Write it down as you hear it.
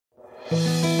You're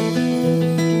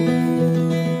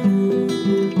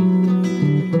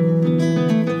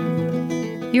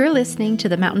listening to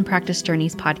the Mountain Practice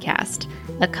Journeys podcast,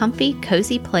 a comfy,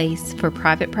 cozy place for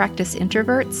private practice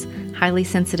introverts, highly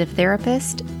sensitive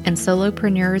therapists, and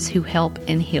solopreneurs who help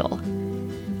and heal.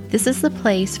 This is the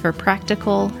place for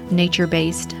practical,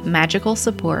 nature-based, magical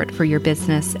support for your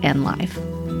business and life.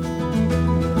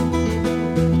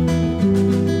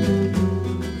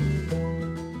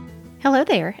 Hello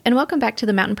there, and welcome back to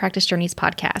the Mountain Practice Journeys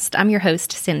podcast. I'm your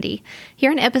host, Cindy.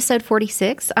 Here in episode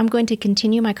 46, I'm going to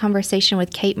continue my conversation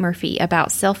with Kate Murphy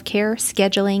about self-care,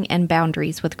 scheduling, and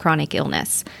boundaries with chronic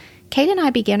illness. Kate and I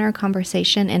began our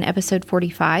conversation in episode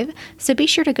 45, so be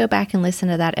sure to go back and listen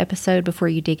to that episode before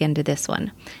you dig into this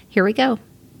one. Here we go.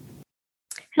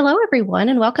 Hello, everyone,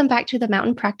 and welcome back to the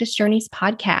Mountain Practice Journeys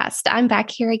podcast. I'm back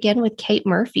here again with Kate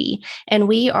Murphy, and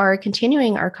we are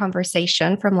continuing our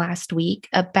conversation from last week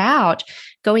about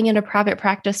going into private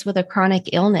practice with a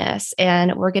chronic illness.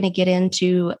 And we're going to get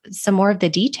into some more of the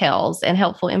details and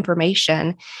helpful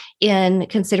information in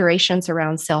considerations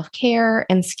around self-care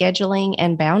and scheduling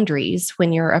and boundaries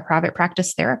when you're a private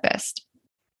practice therapist.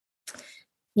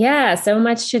 Yeah, so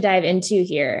much to dive into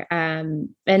here. And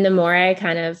the more I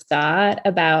kind of thought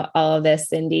about all of this,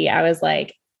 Cindy, I was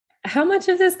like, how much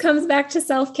of this comes back to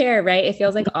self-care, right? It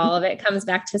feels like all of it comes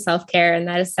back to self-care. And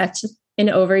that is such an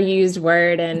overused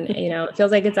word. And, it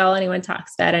feels like it's all anyone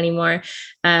talks about anymore.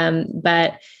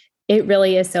 But it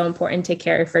really is so important to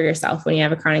care for yourself when you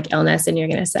have a chronic illness and you're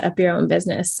going to set up your own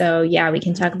business. So yeah, we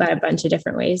can talk about a bunch of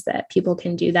different ways that people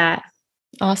can do that.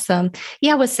 Awesome.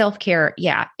 Yeah, with self-care,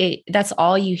 that's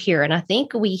all you hear. And I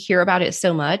think we hear about it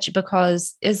so much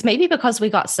because we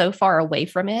got so far away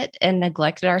from it and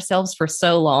neglected ourselves for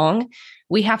so long.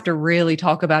 We have to really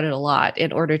talk about it a lot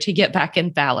in order to get back in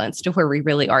balance to where we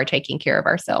really are taking care of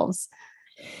ourselves.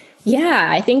 Yeah,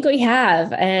 I think we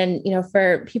have. And,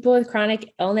 for people with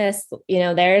chronic illness,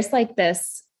 there's like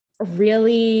this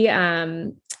really,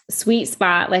 sweet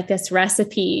spot, like this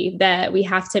recipe that we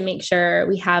have to make sure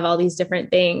we have all these different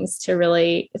things to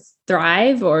really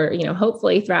thrive or,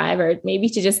 hopefully thrive, or maybe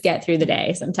to just get through the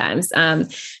day sometimes.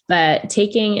 But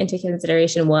taking into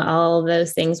consideration what all of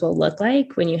those things will look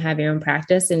like when you have your own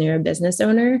practice and you're a business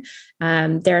owner,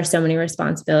 there are so many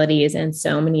responsibilities and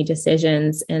so many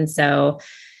decisions. And so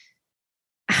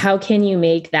how can you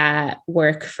make that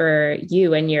work for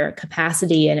you and your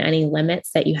capacity and any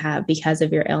limits that you have because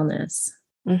of your illness?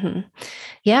 Mm-hmm.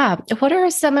 Yeah. What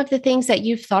are some of the things that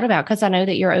you've thought about? Because I know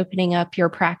that you're opening up your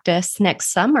practice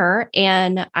next summer,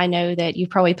 and I know that you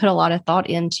probably put a lot of thought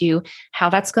into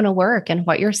how that's going to work and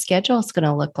what your schedule is going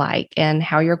to look like and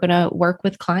how you're going to work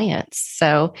with clients.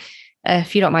 So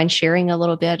if you don't mind sharing a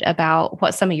little bit about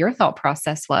what some of your thought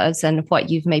process was and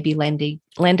what you've maybe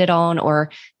landed on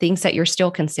or things that you're still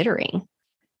considering.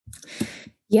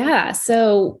 Yeah.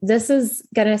 So this is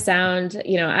going to sound,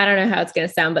 I don't know how it's going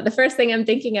to sound, but the first thing I'm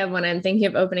thinking of when I'm thinking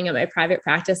of opening up my private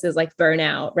practice is like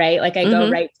burnout, right? Like I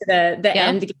go right to the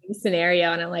end game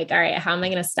scenario and I'm like, all right, how am I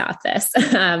going to stop this?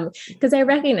 Because I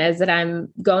recognize that I'm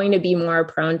going to be more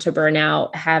prone to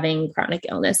burnout having chronic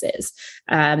illnesses.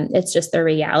 It's just the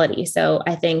reality. So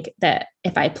I think that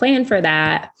if I plan for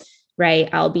that, right,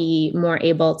 I'll be more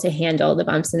able to handle the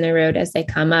bumps in the road as they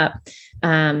come up.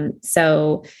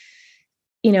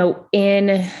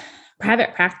 In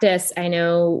private practice, I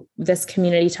know this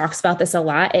community talks about this a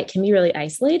lot. It can be really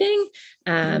isolating.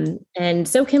 And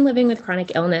so can living with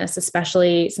chronic illness,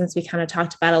 especially since we kind of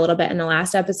talked about a little bit in the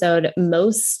last episode.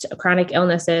 Most chronic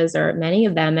illnesses, or many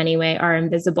of them anyway, are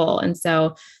invisible. And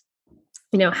so,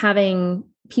 having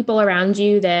people around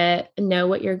you that know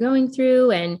what you're going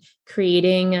through and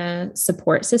creating a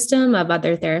support system of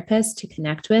other therapists to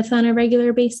connect with on a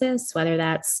regular basis, whether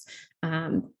that's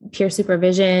peer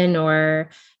supervision or,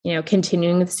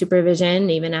 continuing with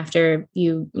supervision, even after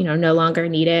you no longer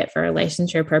need it for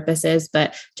licensure purposes,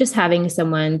 but just having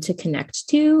someone to connect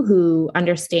to who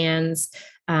understands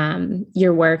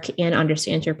your work and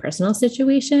understands your personal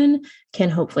situation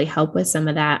can hopefully help with some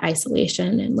of that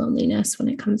isolation and loneliness when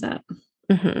it comes up.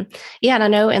 Mm-hmm. Yeah. And I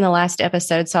know in the last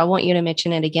episode, so I want you to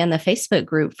mention it again, the Facebook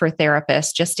group for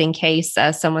therapists, just in case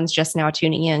someone's just now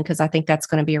tuning in, because I think that's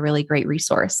going to be a really great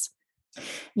resource.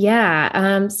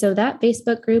 Yeah. So that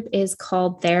Facebook group is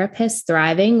called Therapists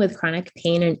Thriving with Chronic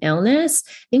Pain and Illness.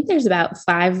 I think there's about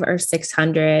 500 or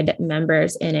 600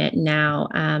 members in it now.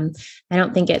 I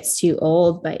don't think it's too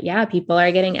old, but yeah, people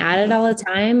are getting added all the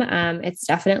time. It's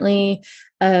definitely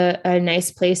a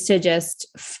nice place to just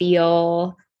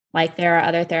feel like there are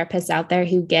other therapists out there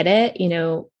who get it.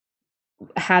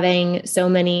 having so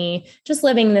many, just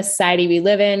living in the society we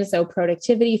live in, so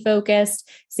productivity focused,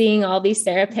 seeing all these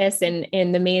therapists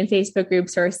in the main Facebook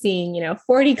groups who are seeing,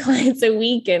 40 clients a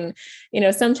week. And,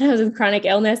 sometimes with chronic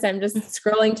illness, I'm just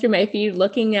scrolling through my feed,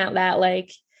 looking at that,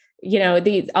 like,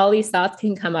 all these thoughts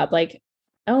can come up like,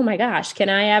 oh my gosh, can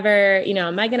I ever,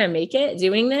 am I going to make it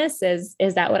doing this? Is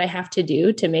that what I have to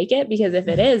do to make it? Because if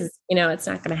it is, it's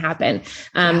not going to happen.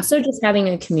 So just having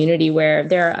a community where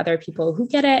there are other people who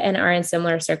get it and are in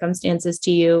similar circumstances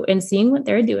to you, and seeing what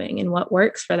they're doing and what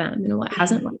works for them and what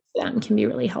hasn't worked for them can be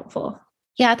really helpful.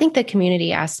 Yeah, I think the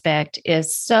community aspect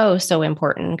is so, so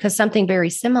important, because something very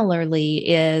similarly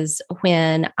is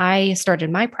when I started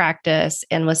my practice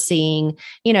and was seeing,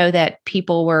 that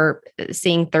people were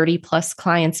seeing 30 plus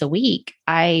clients a week.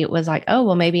 I was like, oh,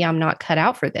 well, maybe I'm not cut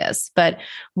out for this. But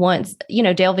once,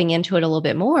 delving into it a little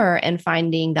bit more and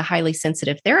finding the Highly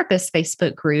Sensitive Therapist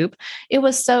Facebook group, it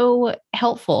was so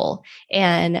helpful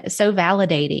and so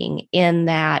validating in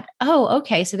that, oh,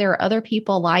 okay, so there are other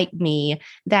people like me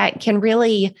that can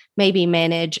really maybe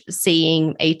manage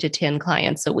seeing 8 to 10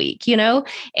 clients a week,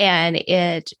 and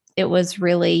it was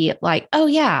really like, oh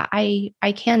yeah, I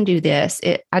can do this.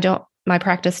 My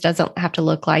practice doesn't have to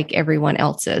look like everyone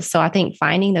else's. So I think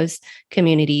finding those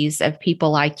communities of people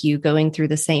like you going through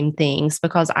the same things,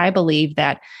 because I believe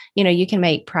that, you can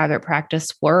make private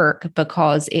practice work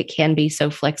because it can be so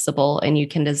flexible and you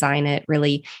can design it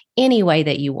really any way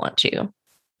that you want to.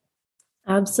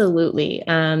 Absolutely.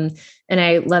 And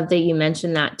I love that you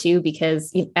mentioned that too,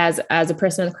 because as a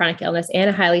person with chronic illness and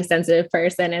a highly sensitive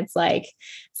person, it's like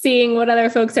seeing what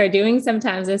other folks are doing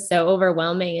sometimes is so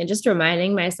overwhelming, and just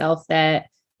reminding myself that,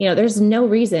 there's no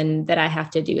reason that I have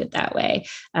to do it that way.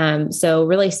 So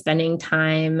really spending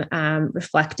time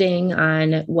reflecting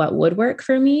on what would work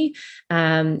for me.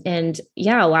 And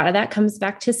yeah, a lot of that comes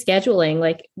back to scheduling.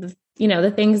 Like,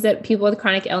 the things that people with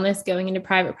chronic illness going into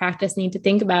private practice need to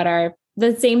think about are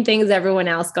the same things everyone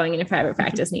else going into private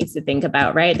practice needs to think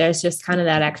about, right? There's just kind of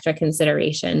that extra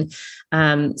consideration.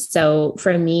 So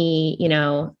for me,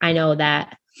 I know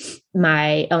that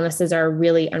my illnesses are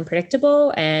really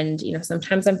unpredictable, and,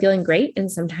 sometimes I'm feeling great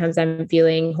and sometimes I'm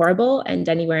feeling horrible, and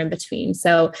anywhere in between.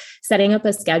 So setting up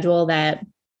a schedule that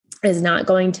is not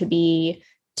going to be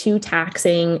too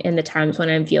taxing in the times when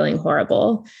I'm feeling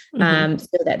horrible,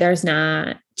 so that there's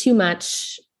not too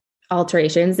much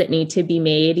alterations that need to be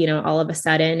made, all of a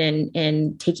sudden,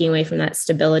 and taking away from that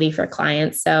stability for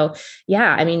clients. So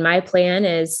yeah, I mean, my plan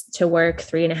is to work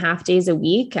 3.5 days a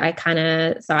week. I kind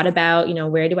of thought about,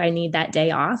 where do I need that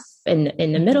day off in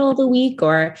the middle of the week,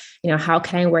 or, how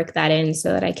can I work that in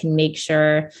so that I can make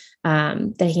sure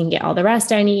that I can get all the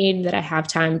rest I need, that I have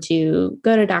time to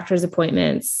go to doctor's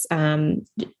appointments,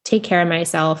 take care of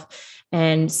myself,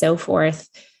 and so forth,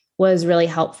 was really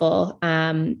helpful.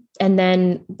 And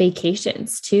then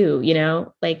vacations too,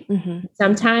 like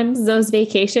sometimes those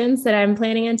vacations that I'm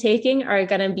planning on taking are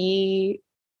going to be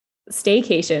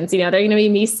staycations. They're going to be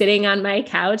me sitting on my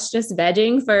couch, just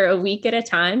vegging for a week at a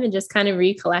time and just kind of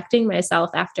recollecting myself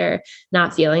after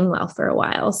not feeling well for a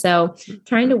while. So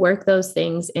trying to work those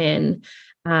things in,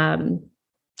 and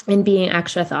being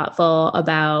extra thoughtful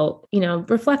about,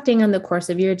 reflecting on the course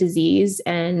of your disease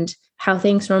and how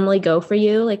things normally go for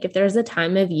you. Like if there's a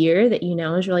time of year that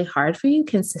is really hard for you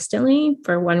consistently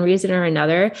for one reason or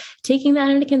another, taking that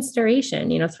into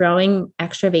consideration, throwing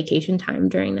extra vacation time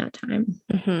during that time.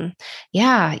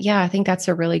 Yeah. I think that's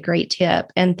a really great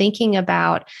tip. And thinking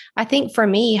about, I think for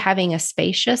me, having a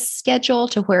spacious schedule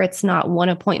to where it's not one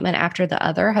appointment after the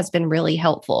other has been really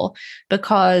helpful,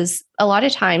 because a lot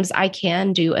of times I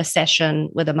can do a session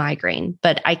with a migraine,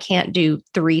 but I can't do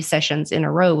 3 sessions in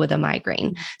a row with a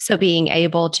migraine. So being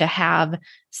able to have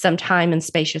some time and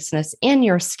spaciousness in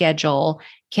your schedule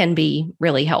can be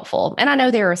really helpful. And I know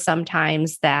there are some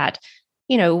times that,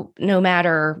 no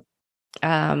matter,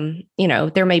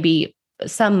 there may be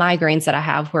some migraines that I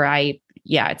have where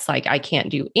it's like I can't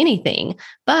do anything.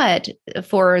 But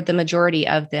for the majority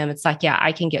of them, it's like,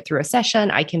 I can get through a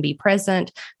session, I can be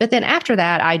present. But then after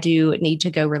that, I do need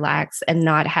to go relax and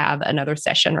not have another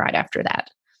session right after that.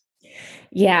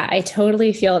 Yeah, I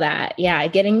totally feel that. Yeah,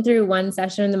 getting through one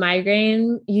session in the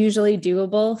migraine, usually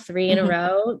doable, 3 in a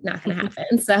row, not going to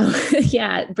happen. So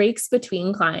yeah, breaks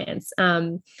between clients.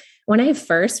 When I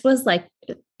first was like,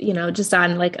 just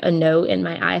on like a note in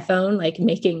my iPhone, like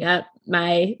making up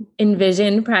my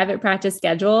envisioned private practice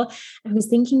schedule, I was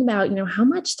thinking about, how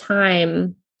much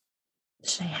time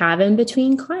should I have in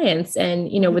between clients? And,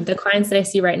 with the clients that I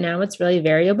see right now, it's really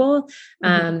variable.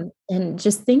 And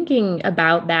just thinking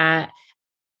about that,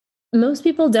 most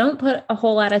people don't put a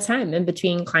whole lot of time in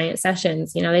between client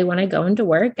sessions. They want to go into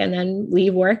work and then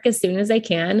leave work as soon as they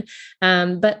can.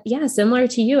 But yeah, similar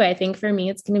to you, I think for me,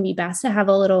 it's going to be best to have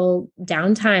a little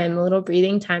downtime, a little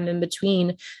breathing time in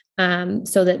between.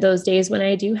 So that those days when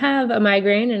I do have a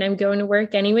migraine and I'm going to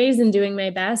work anyways and doing my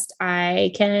best,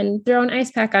 I can throw an ice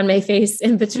pack on my face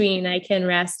in between. I can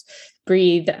rest,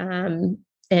 breathe, and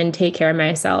take care of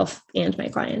myself and my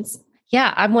clients.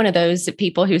 Yeah, I'm one of those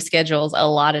people who schedules a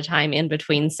lot of time in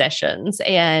between sessions.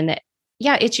 And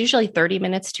yeah, it's usually 30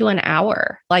 minutes to an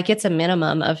hour. Like it's a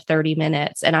minimum of 30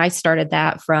 minutes. And I started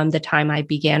that from the time I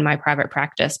began my private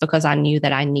practice because I knew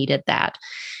that I needed that.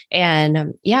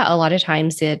 And yeah, a lot of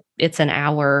times it's an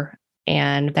hour,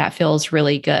 and that feels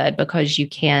really good because you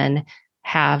can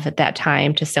have that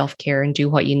time to self-care and do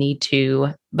what you need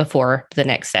to before the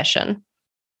next session.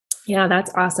 Yeah,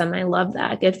 that's awesome. I love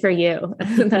that. Good for you.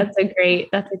 That's a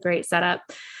great setup.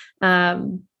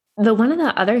 One of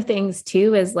the other things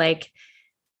too is like,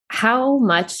 how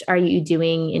much are you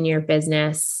doing in your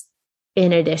business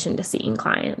in addition to seeing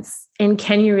clients? And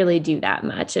can you really do that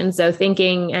much? And so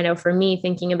I know for me,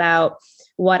 thinking about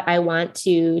what I want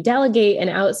to delegate and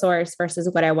outsource versus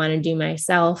what I want to do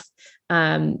myself,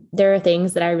 there are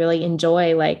things that I really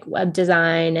enjoy, like web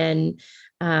design and,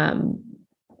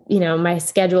 my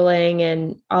scheduling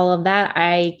and all of that.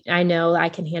 I know I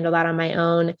can handle that on my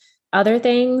own. Other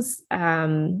things,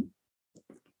 not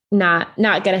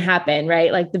going to happen,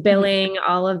 right? Like the billing,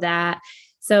 all of that.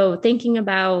 So thinking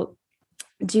about,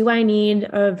 do I need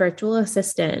a virtual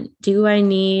assistant? Do I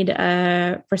need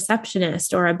a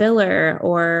receptionist or a biller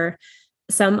or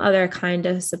some other kind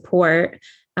of support?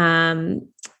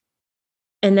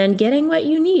 And then getting what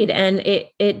you need. And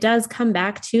it does come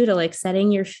back to like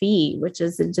setting your fee, which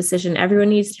is a decision everyone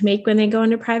needs to make when they go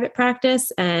into private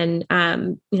practice. And,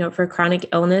 for chronic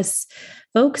illness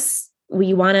folks,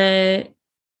 we want to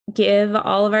give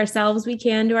all of ourselves we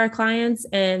can to our clients,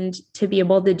 and to be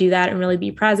able to do that and really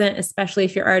be present, especially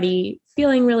if you're already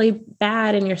feeling really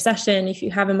bad in your session, if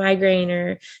you have a migraine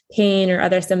or pain or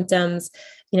other symptoms,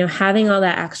 having all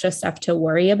that extra stuff to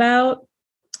worry about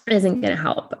isn't going to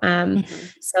help.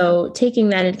 So taking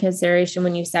that into consideration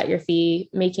when you set your fee,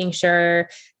 making sure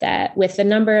that with the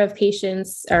number of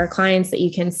patients or clients that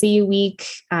you can see a week,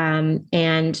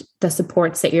 and the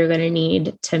supports that you're going to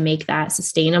need to make that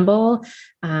sustainable,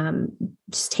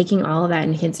 just taking all of that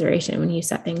into consideration when you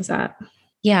set things up.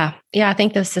 Yeah. I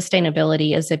think the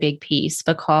sustainability is a big piece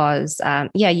because,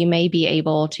 you may be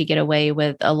able to get away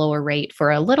with a lower rate for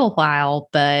a little while,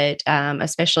 but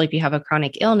especially if you have a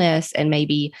chronic illness and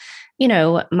maybe,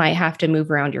 might have to move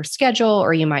around your schedule,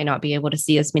 or you might not be able to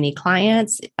see as many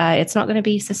clients. It's not going to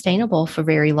be sustainable for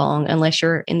very long unless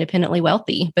you're independently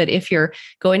wealthy. But if you're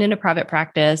going into private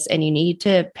practice and you need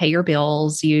to pay your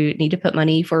bills, you need to put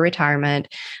money for retirement,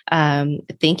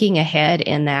 thinking ahead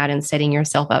in that and setting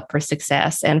yourself up for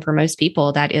success. And for most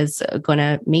people, that is going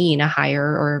to mean a higher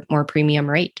or more premium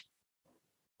rate.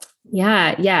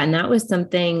 Yeah. And that was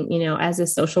something, as a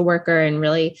social worker and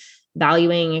really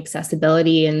valuing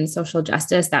accessibility and social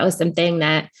justice, that was something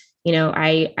that,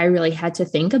 I really had to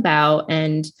think about.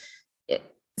 And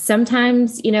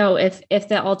sometimes, if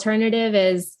the alternative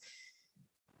is,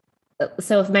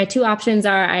 so if my two options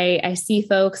are, I see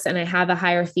folks and I have a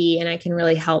higher fee and I can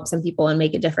really help some people and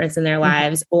make a difference in their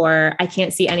lives, or I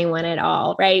can't see anyone at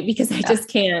all, right? Because I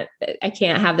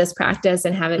can't have this practice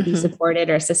and have it be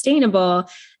supported or sustainable,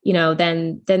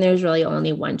 then there's really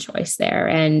only one choice there.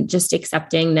 And just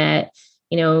accepting that,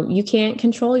 you can't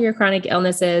control your chronic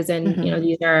illnesses. And,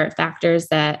 these are factors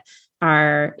that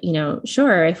are,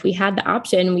 sure, if we had the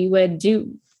option, we would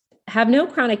have no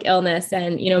chronic illness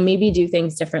and, maybe do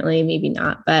things differently, maybe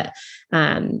not, but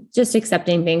just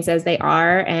accepting things as they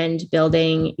are and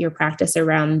building your practice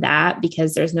around that,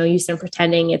 because there's no use in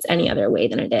pretending it's any other way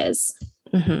than it is.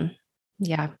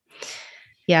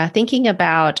 Yeah. Thinking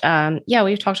about,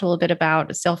 we've talked a little bit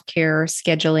about self-care,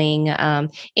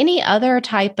 scheduling, any other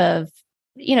type of,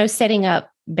 setting up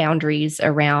boundaries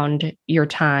around your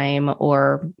time,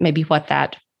 or maybe what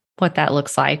that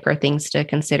looks like, or things to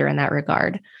consider in that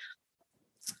regard.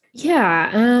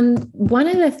 Yeah. One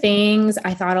of the things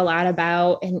I thought a lot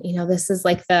about, and, this is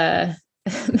like I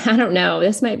don't know,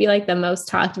 this might be like the most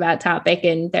talked about topic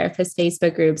in therapist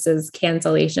Facebook groups, is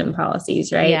cancellation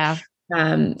policies, right? Yeah.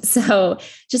 So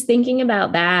just thinking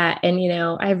about that, and,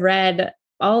 I've read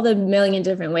all the million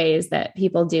different ways that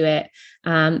people do it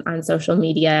on social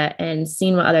media, and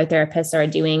seen what other therapists are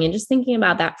doing, and just thinking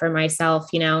about that for myself,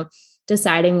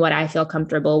 deciding what I feel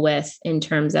comfortable with in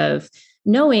terms of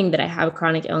knowing that I have a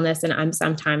chronic illness and I'm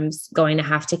sometimes going to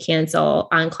have to cancel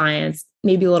on clients,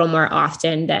 maybe a little more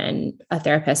often than a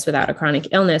therapist without a chronic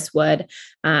illness would.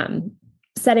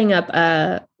 Setting up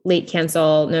a late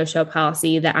cancel, no-show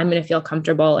policy that I'm going to feel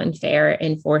comfortable and fair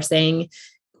enforcing,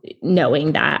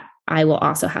 knowing that I will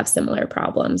also have similar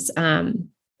problems.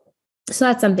 So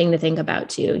that's something to think about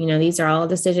too. These are all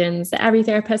decisions that every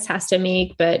therapist has to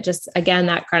make, but just again,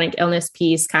 that chronic illness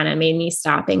piece kind of made me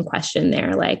stop and question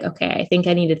there. Like, okay, I think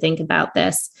I need to think about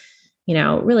this,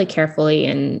 really carefully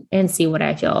and see what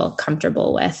I feel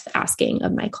comfortable with asking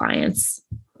of my clients.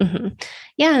 Mm-hmm.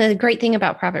 Yeah. And the great thing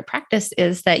about private practice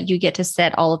is that you get to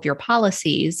set all of your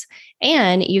policies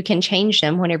and you can change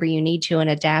them whenever you need to and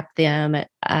adapt them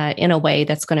in a way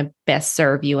that's going to best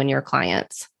serve you and your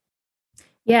clients.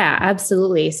 Yeah,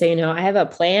 absolutely. So, I have a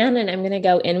plan and I'm going to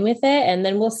go in with it and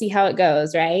then we'll see how it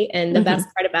goes. Right. And the best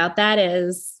part about that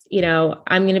is,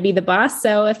 I'm going to be the boss.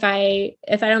 So if I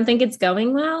don't think it's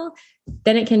going well,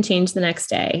 then it can change the next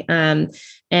day.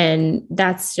 And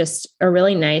that's just a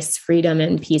really nice freedom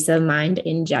and peace of mind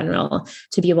in general,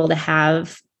 to be able to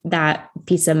have that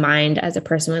peace of mind as a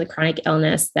person with a chronic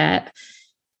illness that,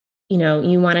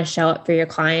 you want to show up for your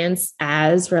clients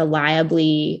as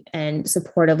reliably and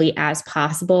supportively as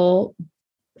possible.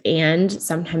 And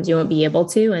sometimes you won't be able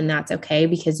to, and that's okay,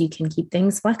 because you can keep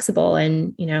things flexible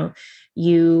and,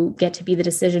 you get to be the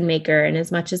decision maker. And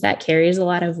as much as that carries a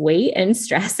lot of weight and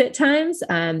stress at times,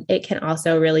 it can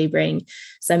also really bring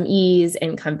some ease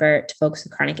and comfort to folks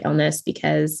with chronic illness,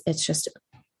 because it's just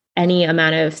any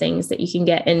amount of things that you can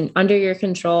get in under your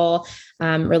control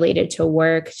related to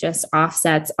work just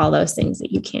offsets all those things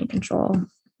that you can't control.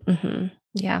 Mm-hmm.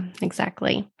 Yeah,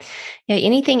 exactly. Yeah.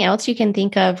 Anything else you can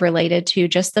think of related to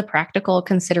just the practical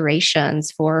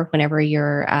considerations for whenever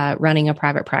you're running a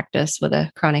private practice with a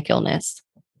chronic illness?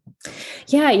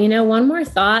 Yeah. One more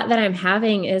thought that I'm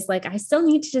having is like, I still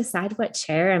need to decide what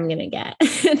chair I'm going to get.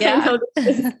 Yeah. I know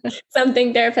this is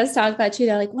something therapists talk about too.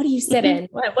 They're like, what do you sit in?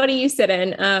 What do you sit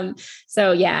in?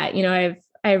 So yeah,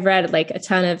 I've read like a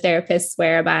ton of therapists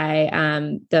swear by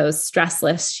those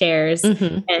stressless chairs.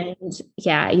 And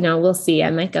yeah, we'll see. I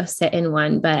might go sit in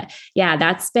one, but yeah,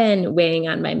 that's been weighing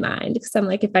on my mind, because I'm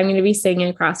like, if I'm going to be sitting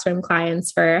across from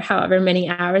clients for however many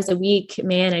hours a week,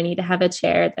 man, I need to have a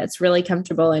chair that's really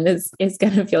comfortable and is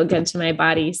going to feel good to my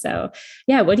body. So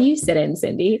yeah, what do you sit in,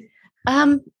 Cindy?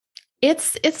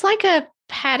 It's like a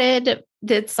padded,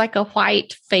 it's like a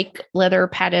white fake leather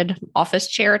padded office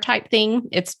chair type thing.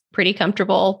 It's pretty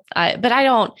comfortable. But I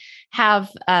don't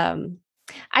have,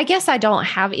 I guess I don't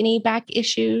have any back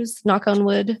issues, knock on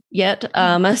wood, yet.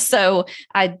 So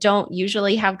I don't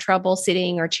usually have trouble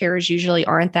sitting, or chairs usually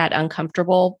aren't that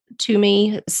uncomfortable to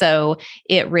me. So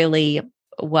it really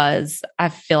was, I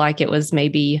feel like it was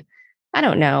maybe, I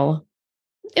don't know,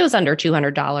 it was under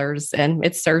 $200 and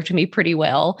it served me pretty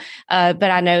well. But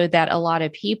I know that a lot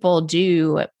of people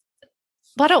do,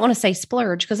 well, I don't want to say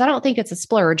splurge, because I don't think it's a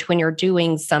splurge when you're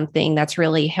doing something that's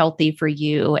really healthy for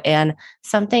you and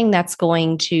something that's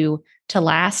going to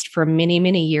last for many,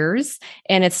 many years.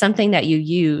 And it's something that you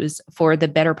use for the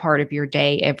better part of your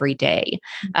day every day.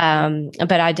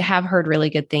 But I have heard really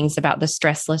good things about the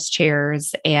stressless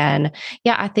chairs. And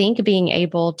yeah, I think being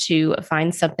able to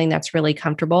find something that's really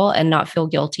comfortable and not feel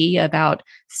guilty about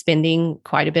spending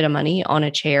quite a bit of money on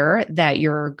a chair that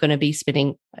you're going to be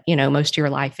spending, most of your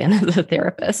life in as a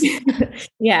therapist.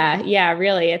 Yeah,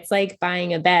 really. It's like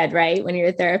buying a bed, right? When you're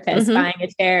a therapist, buying a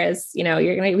chair is,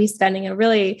 you're going to be spending a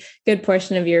really good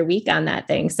portion of your week on that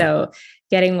thing. So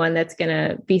getting one that's going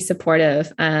to be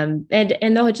supportive, and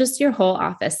just your whole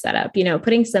office setup,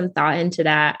 putting some thought into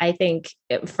that. I think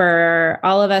for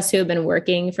all of us who have been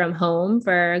working from home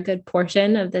for a good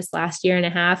portion of this last year and a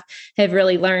half, have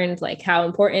really learned like how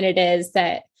important it is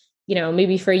that,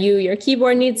 maybe for you, your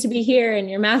keyboard needs to be here and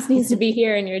your mouse needs to be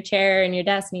here and your chair and your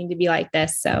desk need to be like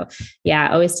this. So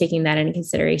yeah, always taking that into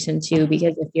consideration too,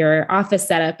 because if your office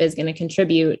setup is going to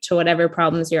contribute to whatever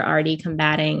problems you're already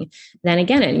combating, then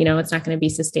again, it's not going to be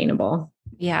sustainable.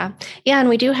 Yeah. Yeah. And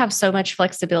we do have so much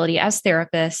flexibility as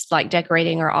therapists, like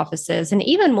decorating our offices, and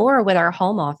even more with our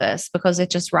home office, because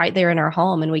it's just right there in our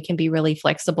home and we can be really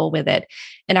flexible with it.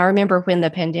 And I remember when the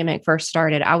pandemic first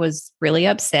started, I was really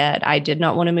upset. I did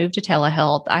not want to move to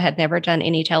telehealth. I had never done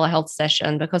any telehealth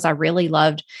session because I really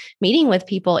loved meeting with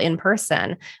people in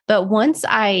person. But once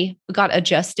I got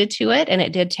adjusted to it, and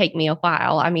it did take me a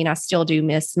while, I mean, I still do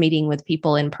miss meeting with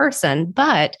people in person,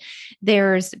 but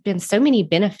there's been so many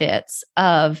benefits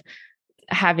of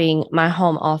having my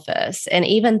home office. And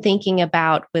even thinking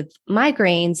about with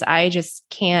migraines, I just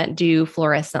can't do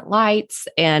fluorescent lights.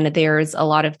 And there's a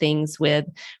lot of things with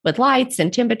lights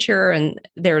and temperature. And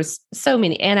there's so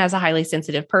many, and as a highly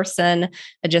sensitive person,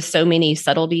 just so many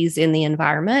subtleties in the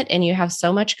environment. And you have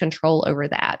so much control over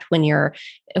that when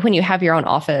you have your own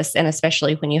office, and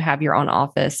especially when you have your own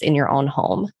office in your own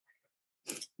home.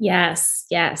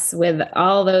 Yes. With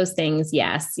all those things.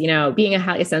 Yes. Being a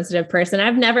highly sensitive person,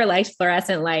 I've never liked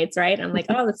fluorescent lights, right? I'm like,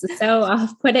 oh, this is so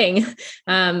off-putting.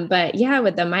 But yeah,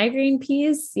 with the migraine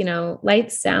piece,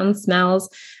 lights, sounds, smells,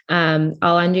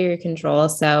 all under your control.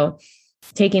 So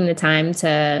taking the time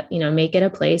to, make it a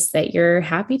place that you're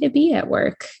happy to be at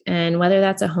work. And whether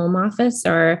that's a home office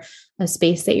or a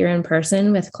space that you're in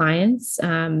person with clients,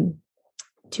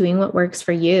 doing what works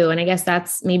for you. And I guess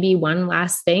that's maybe one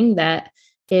last thing that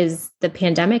is the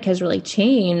pandemic has really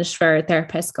changed for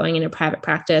therapists going into private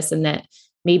practice, and that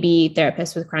maybe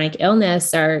therapists with chronic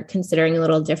illness are considering a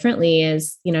little differently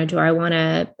is, do I want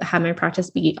to have my practice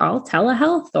be all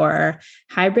telehealth or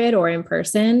hybrid or in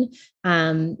person?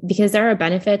 Because there are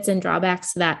benefits and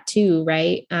drawbacks to that too,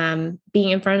 right? Being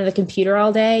in front of the computer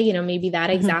all day, maybe that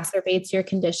exacerbates your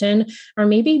condition, or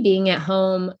maybe being at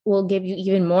home will give you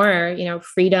even more,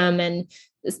 freedom and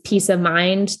this peace of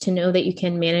mind to know that you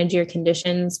can manage your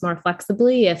conditions more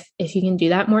flexibly if you can do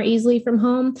that more easily from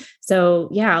home. So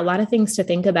yeah, a lot of things to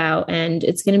think about, and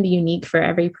it's going to be unique for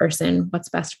every person, what's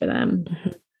best for them.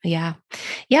 Yeah.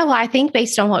 Well, I think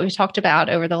based on what we've talked about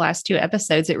over the last 2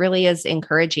 episodes, it really is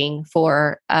encouraging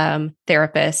for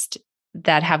therapists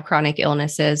that have chronic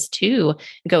illnesses to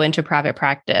go into private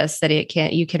practice, that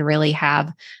you can really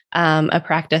have a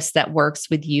practice that works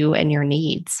with you and your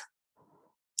needs.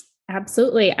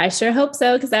 Absolutely. I sure hope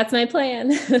so, because that's my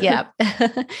plan. Yeah.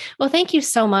 Well, thank you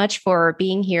so much for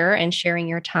being here and sharing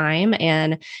your time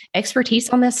and expertise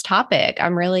on this topic.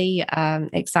 I'm really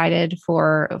excited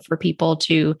for people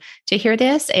to hear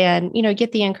this and,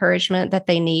 get the encouragement that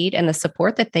they need and the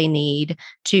support that they need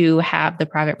to have the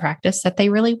private practice that they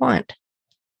really want.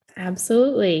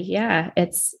 Absolutely. Yeah.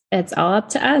 It's all up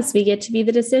to us. We get to be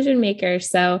the decision makers.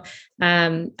 So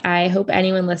I hope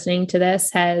anyone listening to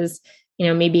this has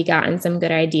maybe gotten some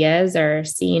good ideas or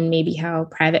seen maybe how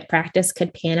private practice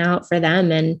could pan out for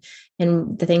them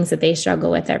and the things that they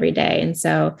struggle with every day. And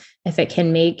so if it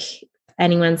can make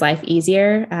anyone's life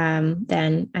easier,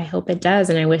 then I hope it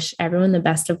does. And I wish everyone the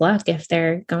best of luck if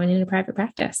they're going into private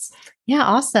practice. Yeah,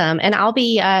 awesome. And I'll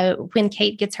be, when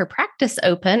Kate gets her practice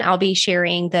open, I'll be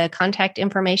sharing the contact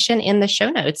information in the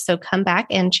show notes. So come back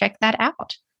and check that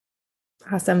out.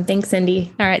 Awesome. Thanks,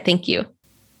 Cindy. All right. Thank you.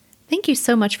 Thank you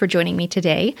so much for joining me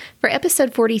today. For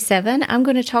episode 47, I'm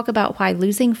going to talk about why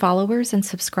losing followers and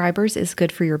subscribers is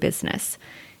good for your business.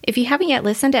 If you haven't yet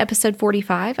listened to episode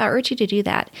 45, I urge you to do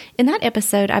that. In that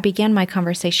episode, I began my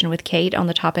conversation with Kate on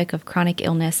the topic of chronic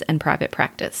illness and private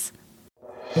practice.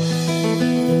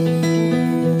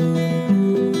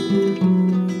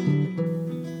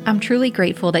 I'm truly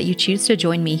grateful that you choose to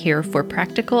join me here for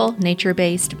practical,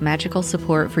 nature-based, magical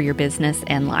support for your business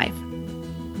and life.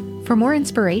 For more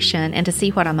inspiration and to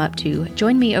see what I'm up to,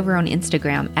 join me over on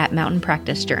Instagram at Mountain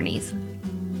Practice Journeys.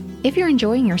 If you're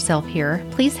enjoying yourself here,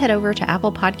 please head over to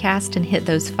Apple Podcast and hit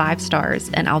those 5 stars,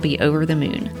 and I'll be over the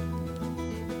moon.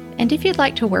 And if you'd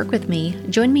like to work with me,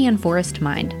 join me in Forest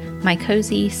Mind, my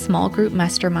cozy, small group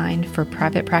mastermind for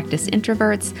private practice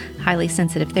introverts, highly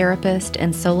sensitive therapists,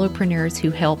 and solopreneurs who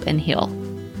help and heal.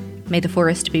 May the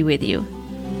forest be with you.